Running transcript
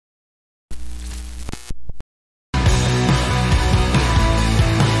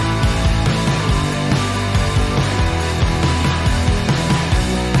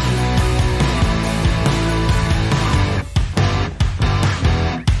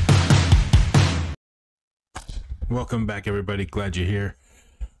Welcome back, everybody. Glad you're here.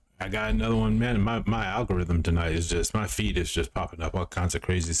 I got another one, man. My algorithm tonight is just, my feed is just popping up all kinds of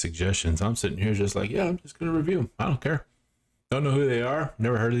crazy suggestions. I'm sitting here just like, yeah, I'm just gonna review them. I don't care. Don't know who they are.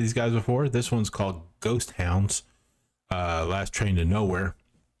 Never heard of these guys before. This one's called Ghost Hounds. Last Train to Nowhere.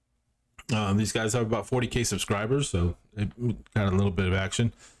 These guys have about 40k subscribers, so it got a little bit of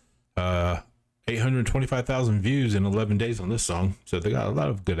action. 825,000 views in 11 days on this song, so they got a lot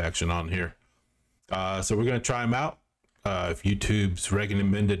of good action on here. So we're gonna try them out. If YouTube's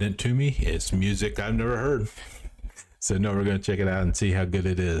recommended it to me, it's music I've never heard. So no, we're gonna check it out and see how good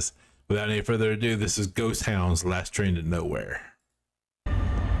it is. Without any further ado, this is Ghost Hounds, Last Train to Nowhere.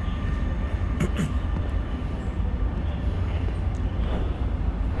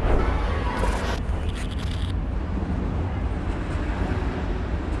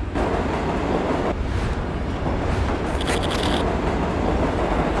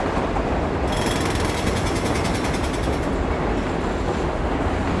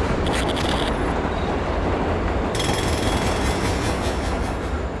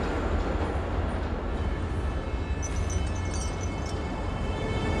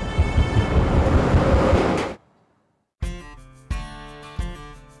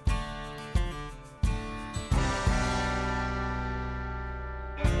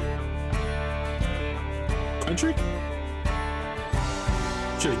 Country?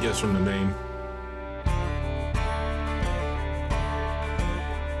 Should have guessed from the name.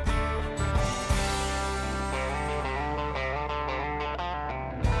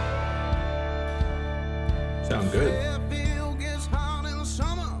 Sound good. Fayetteville gets hot in the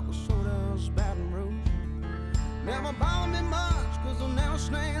summer, but so does Baton Rouge. Never bother me much, cause I'm never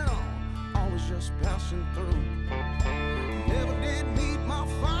staying long, always just passing through. Never did meet my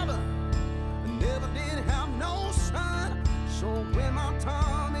father, never did have no son. So when my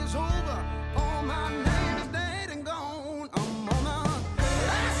time is over, all my name is dead and gone. I'm on a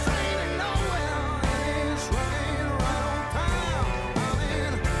last train to nowhere, and it's running right on time. I'm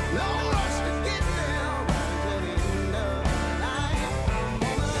in no rush to get there, right to the end of the night. I'm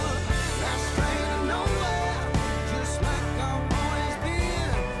on a last train to nowhere, just like I've always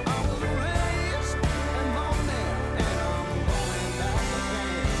been. I was raised and born there, and I'm going back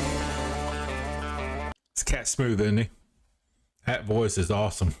again. It's Cat Smooth, isn't he? That voice is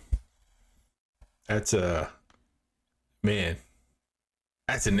awesome. That's man,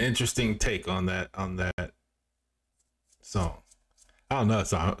 that's an interesting take on that song. I don't know,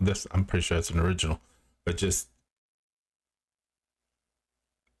 I'm pretty sure it's an original, but just,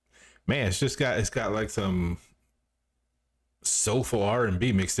 man, it's got like some soulful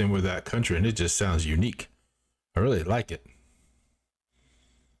R&B mixed in with that country, and it just sounds unique. I really like it.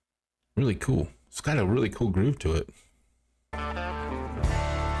 Really cool. It's got a really cool groove to it.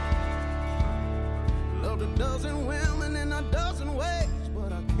 Loved a dozen women in a dozen ways,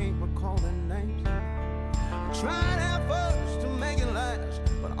 but I can't recall their names. Tried at first to make it last,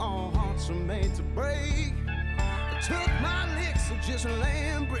 but all hearts are made to break. I took my licks of just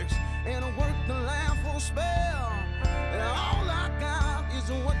laying bricks, and I worked the land for a spell. And all I got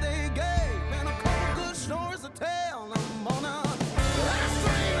is what they gave, and a couple good stories to tell. I'm on a last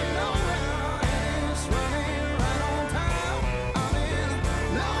train to nowhere, and it's running right on time. I'm in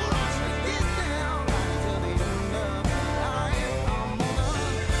no rush to get there, right to the end of the night. I'm on a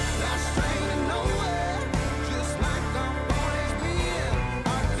last train to nowhere, just like I've always been. I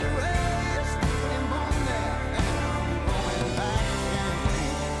was raised and born there, and I'm going back again.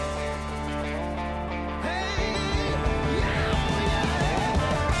 Hey, yeah, yeah.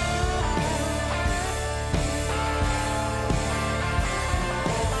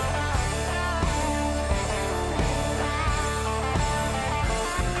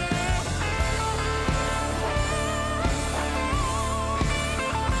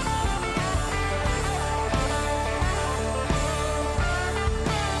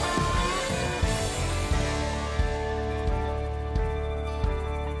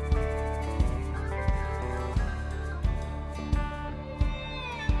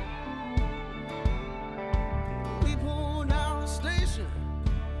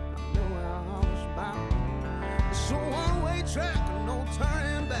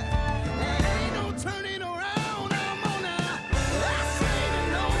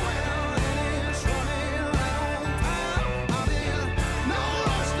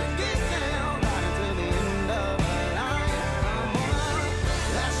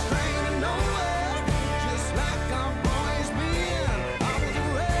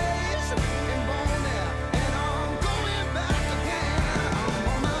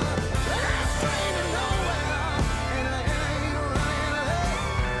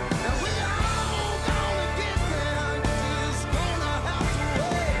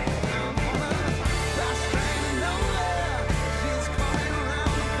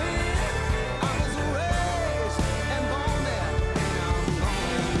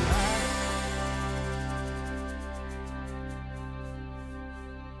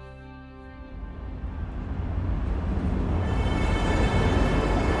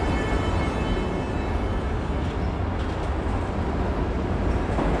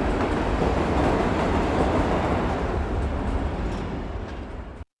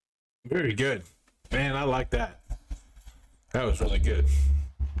 Very good, man. I like that. That was really good.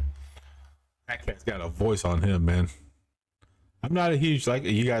 That cat's got a voice on him, man. I'm not a huge, like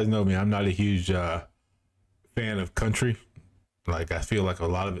you guys know me, I'm not a huge fan of country. Like I feel like a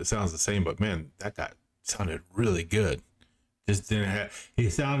lot of it sounds the same, but man, that guy sounded really good. Just didn't have, he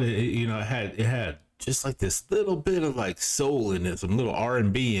sounded, you know, it had just like this little bit of like soul in it, some little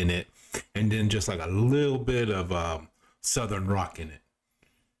R&B in it, and then just like a little bit of Southern rock in it.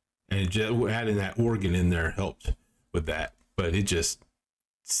 And just adding that organ in there helped with that. But it just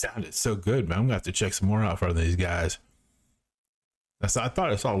sounded so good, man. I'm gonna have to check some more out for these guys. I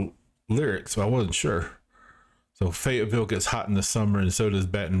thought I saw lyrics, but I wasn't sure. So Fayetteville gets hot in the summer, and so does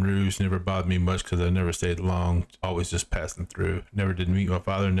Baton Rouge. Never bothered me much because I never stayed long. Always just passing through. Never did meet my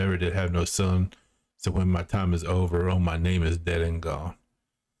father. Never did have no son. So when my time is over, oh, my name is dead and gone.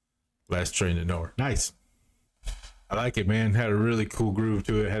 Last train to nowhere. Nice. I like it, man. Had a really cool groove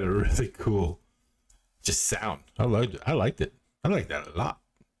to it. Had a really cool just sound. I liked it. I liked it. I like that a lot.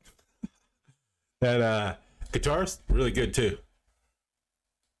 That guitarist, really good too.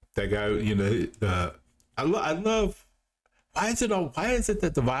 That guy, you know, I love. Why is it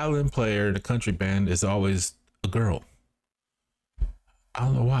that the violin player in a country band is always a girl? I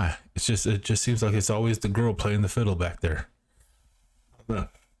don't know why. It just seems like it's always the girl playing the fiddle back there. I don't know.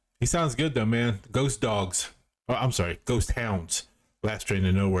 He sounds good though, man. Ghost Dogs. Oh, I'm sorry, Ghost Hounds. Last train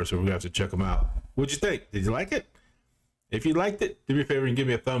to nowhere, so we're gonna have to check them out. What'd you think? Did you like it? If you liked it, do me a favor and give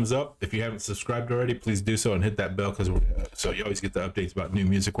me a thumbs up. If you haven't subscribed already, please do so and hit that bell, because so you always get the updates about new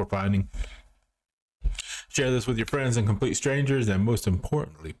music we're finding. Share this with your friends and complete strangers, and most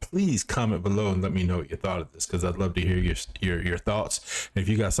importantly, please comment below and let me know what you thought of this, because I'd love to hear your thoughts. And if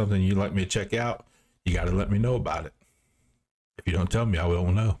you got something you'd like me to check out, you got to let me know about it. If you don't tell me, I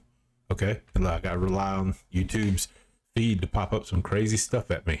won't know. Okay, and I got to rely on YouTube's feed to pop up some crazy stuff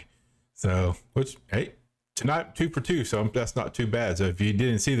at me. So, which, hey, tonight 2 for 2, so that's not too bad. So if you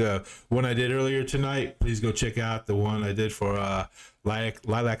didn't see the one I did earlier tonight, please go check out the one I did for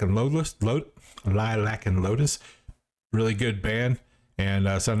Lilac and Lotus. Really good band,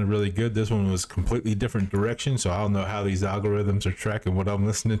 and sounded really good. This one was completely different direction, so I don't know how these algorithms are tracking what I'm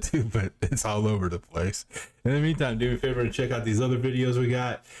listening to, but it's all over the place. In the meantime, do me a favor and check out these other videos we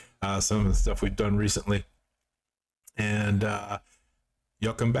got, some of the stuff we've done recently, and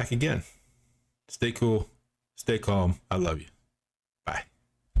y'all come back again. Stay cool, stay calm. I love you. Bye.